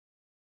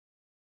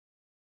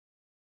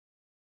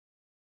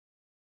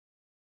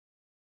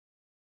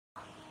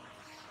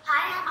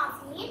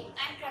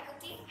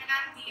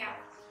I'm Dia.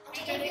 And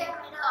today we are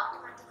going to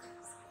automatic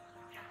house.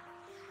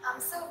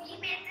 So we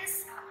made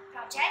this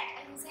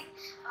project using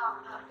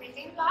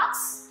building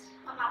blocks,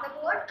 a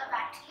motherboard, a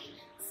battery,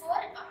 four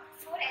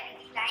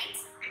LED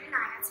lights, and an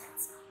ion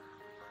sensor.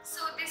 So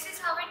this is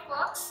how it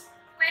works.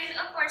 When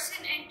a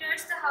person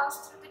enters the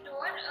house through the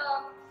door,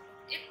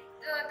 the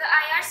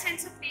IR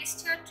sensor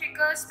placed here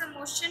triggers the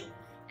motion,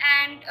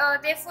 and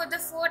therefore the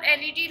four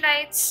LED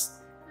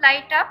lights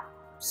light up.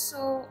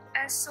 So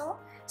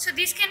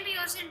these can be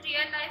used in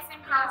real life in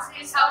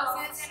houses, And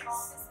offices.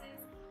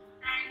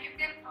 And you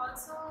can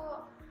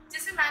also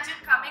just imagine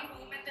coming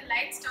home and the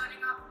lights turning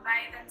up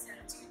by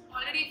themselves. You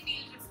already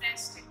feel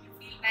refreshed and you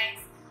feel nice.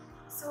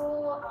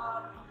 So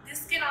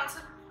this can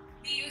also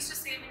be used to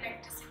save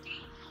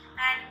electricity.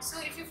 And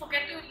so if you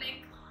forget to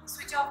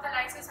switch off the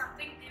lights or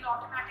something, they'll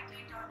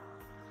automatically turn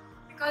on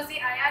because the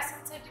IR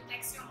sensor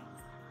detects your move.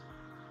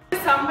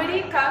 If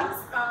somebody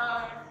comes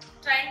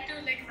trying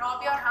to rob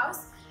your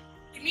house,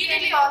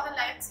 immediately all the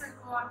lights will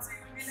go on. So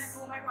you'll be like,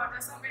 oh my god,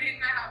 there's somebody in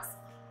my house.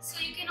 So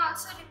you can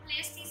also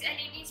replace these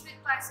LEDs with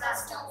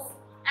buzzers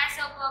as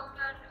a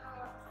burglar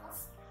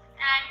proof,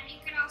 and you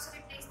can also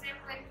replace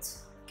them with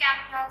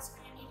cameras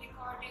for any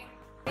recording.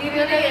 We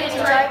really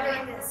enjoy